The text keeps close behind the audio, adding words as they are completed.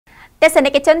ទេសនិ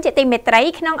កជនជាទីមេត្រី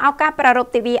ក្នុងឱកាសប្រារព្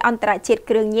ធទិវាអន្តរជាតិ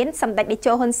គ្រឿងញៀនសម្ដេចតេ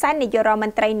ជោហ៊ុនសែននាយករដ្ឋម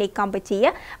ន្ត្រីនៃកម្ពុជា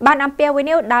បានអំពាវ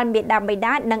នាវដល់មាតាបិ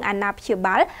តានិងអាណាព្យា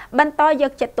បាលបន្តយ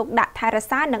កចិត្តទុកដាក់ថែរក្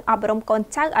សានិងអប់រំកូន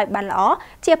ចៅឲ្យបានល្អ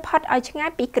ជៀសផុតឲ្យឆ្ងាយ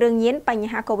ពីគ្រឿងញៀនបញ្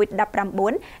ហា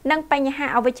COVID-19 និងបញ្ហា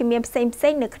អវិជ្ជមានផ្សេង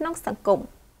ៗនៅក្នុងសង្គម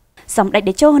សម្ដេច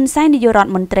តេជោហ៊ុនសែននាយករដ្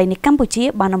ឋមន្ត្រីនៃកម្ពុជា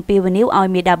បានអំពាវនាវឲ្យ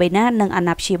មាតាបិតានិងអា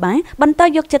ណាព្យាបាលបន្ត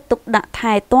យកចិត្តទុកដាក់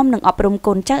ថែទាំនិងអប់រំ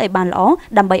កូនចៅឲ្យបានល្អ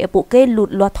ដើម្បីឲ្យពួកគេលូត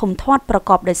លាស់ធំធាត់ប្រ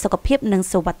កបដោយសុខភាពនិង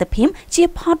សុវត្ថិភាពជៀស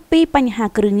ផុតពីបញ្ហា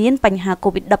គ្រឿងញៀនបញ្ហា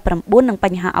COVID-19 និងប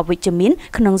ញ្ហាអវិជ្ជមាន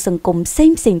ក្នុងសង្គមផ្សេង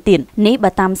ៗទៀតនេះ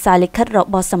បើតាមសារលិខិតរ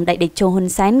បស់សម្ដេចតេជោហ៊ុន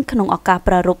សែនក្នុងឱកាស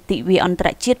ប្រារព្ធទិវាអន្តរ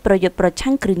ជាតិប្រយុទ្ធប្រ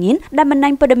ឆាំងគ្រឿងញៀនដែលបណ្ដា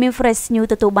ញព័ត៌មាន Fresh News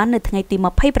ទទួលបាននៅថ្ងៃទី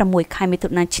26 ខែមិថុ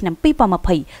នាឆ្នាំ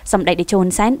2020សម្ដេចតេជោហ៊ុ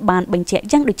នសែនបានបញ្ជាក់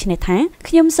យ៉ាងដូចនេះថា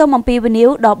ខ្ញុំសូមអំពាវនាវ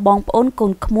ដល់បងប្អូនកូ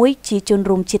នក្មួយជាជន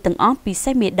រួមជាតិទាំងអស់ពិ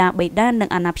សេសមាតាបិតានិង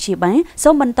អាណាព្យាបាលសូ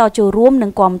មបន្តចូលរួមនិ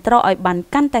ងគាំទ្រឲ្យបាន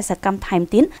កាន់តែសកម្មថែម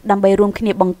ទៀតដើម្បីរួមគ្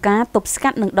នាបង្ការទប់ស្កា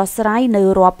ត់និងដោះស្រាយនៅ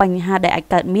រាល់បញ្ហាដែលអាច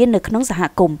កើតមាននៅក្នុងសហ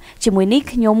គមន៍ជាមួយនេះ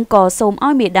ខ្ញុំក៏សូម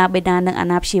ឲ្យមាតាបិតានិងអា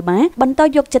ណាព្យាបាលបន្ត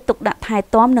យកចិត្តទុកដាក់ថែ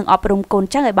ទាំនិងអប់រំកូន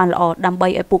ចៅឲ្យបានល្អដើម្បី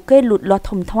ឲ្យពួកគេលូតលាស់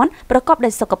ធំធាត់ប្រកបដោ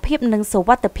យសុខភាពនិងសុវ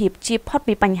ត្ថិភាពជៀសផុត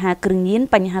ពីបញ្ហាគ្រឿងញៀន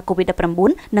បញ្ហា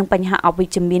COVID-19 និងបញ្ហាអវិ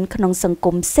ជ្ជមានក្នុងសង្គ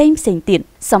មផ្សេងទៀត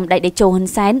សម្ដេចតេជោហ៊ុន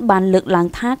សែនបានលើកឡើង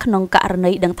ថាក្នុងករ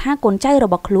ណីដឹងថាកូនចៅរ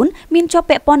បស់ខ្លួនមានជាប់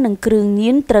ពាក់ព័ន្ធនឹងគ្រឿងញៀ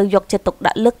នត្រូវយកចិត្តទុក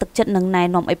ដាក់លើកទឹកចិត្តនិងណែ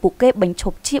នាំឲ្យពួកគេបញ្ឈ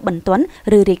ប់ជាបន្ទាន់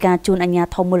ឬរាយការណ៍ជូនអាជ្ញា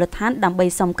ធរមូលដ្ឋានដើម្បី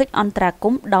សុំកិច្ចអន្តរាគ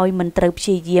មន៍ដោយមិនត្រូវព្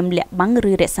យាយាមលាក់បាំង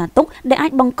ឬរក្សាទុកដែលអា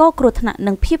ចបង្កគ្រោះថ្នាក់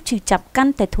និងភាពឈឺចាប់កា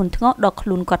ន់តែធ្ងន់ធ្ងរដល់ខ្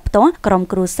លួនគាត់ផ្ទាល់ក្រុម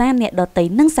គ្រួសារអ្នកដទៃ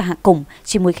និងសហគមន៍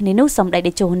ជាមួយគ្នានោះសម្ដេច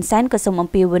តេជោហ៊ុនសែនក៏សូមអំ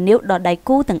ពាវនាវដល់ដៃ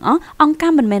គូទាំងអស់អង្គកា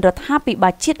រមិនមែនរដ្ឋាភិបា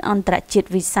លជាតិអន្តរជាតិ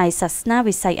វិស័យសាសនា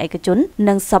វិស័យឯកជន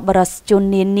និងសប្បុរសជន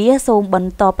នានាសូមប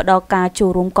ន្តផ្ដល់ការចូល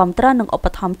រួមគាំទ្រនិងឧប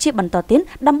ត្ថម្ភជាបន្តទៀត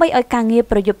ដើម្បីឲ្យការងារ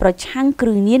ប្រយុទ្ធប្រឆាំងគ្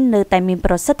រឿងញៀននៅតែមាន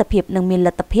ប្រសិទ្ធភាពនិងមានល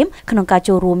ទ្ធភាពក្នុងការ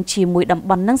ចូលរួមជាមួយតំ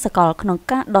បន់និងសកលក្នុង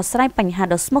ការដោះស្រាយបញ្ហា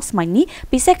ដ៏ស្មុគស្មាញនេះ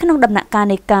ពិសេសក្នុងដំណាក់កាល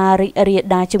នៃការរីករាល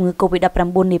ដាលជំងឺ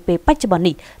COVID-19 នាពេលបច្ចុប្បន្ន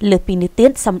នេះលើសពីនេះទៀត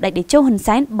សម្ដេចតេជោហ៊ុន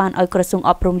សែនបានឲ្យក្រសួង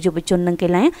អប់រំយុវជននិងកី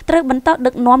ឡាត្រូវបន្ត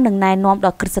ដឹកនាំនិងណែនាំដ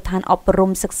ល់គ្រឹះស្ថានអប់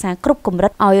រំសិក្សាគ្រប់កម្រិ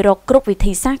តឲ្យរកគ្រប់វិ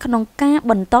ធីសាស្ត្រក្នុងការ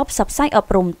បន្តផ្សព្វផ្សាយអ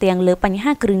ប់រំទាំងលើបញ្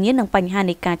ហាគ្រឿងញៀននិងបញ្ហា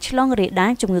នៃការឆ្លងរាលដា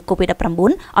លជំងឺ COVID-19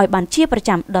 ឲ្យបានជាប្រ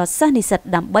ចាំដល់សិស្សនិស្សិត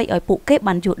ដើម្បីឲ្យពួកគេ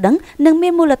បានយល់ដឹងនិងមា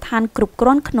នមូលដ្ឋានគ្រប់គ្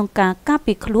រាន់ក្នុងការការ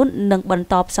ពារខ្លួននិងបន្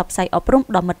តផ្សព្វផ្សាយអប់រំ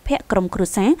ដល់មិត្តភ័ក្តិក្រុមគ្រួ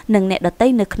សារនិងអ្នកដទៃ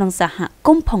នៅក្នុងសហគ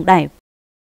មន៍ផងដែរ